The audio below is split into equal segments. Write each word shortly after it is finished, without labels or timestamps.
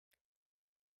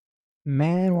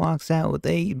Man walks out with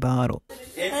 8 bottles.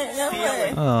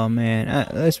 Oh man,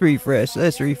 let's refresh.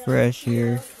 Let's refresh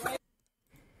here.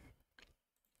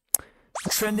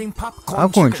 Trending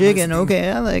popcorn chicken. Okay,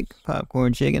 I like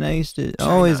popcorn chicken. I used to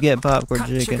always get popcorn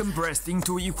chicken breast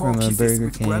into equal from a pieces Burger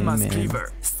with King, grandma's man.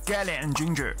 liver, scallion and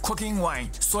ginger, cooking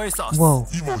wine, soy sauce. Whoa.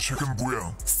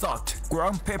 Salt,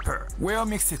 ground pepper. We'll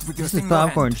mix it with your This is single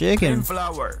popcorn hand. chicken. Plain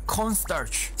flour,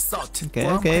 cornstarch, salt. Okay,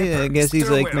 ground okay. pepper, I guess he's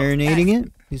stir like well. marinating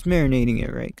it. He's marinating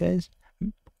it, right, guys?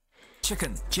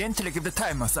 Chicken, gently give the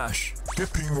Thai massage.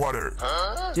 Dipping water.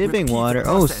 Dipping Repeat water. the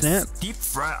Oh process. snap! Deep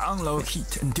fry on low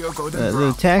heat until golden The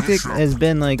brown. tactic has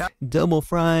been like double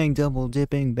frying, double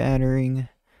dipping, battering.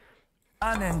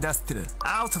 Done and dusted.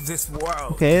 Out of this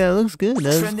world. Okay, that looks good. That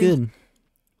looks Trending. good.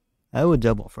 I would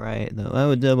double fry it though. I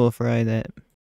would double fry that.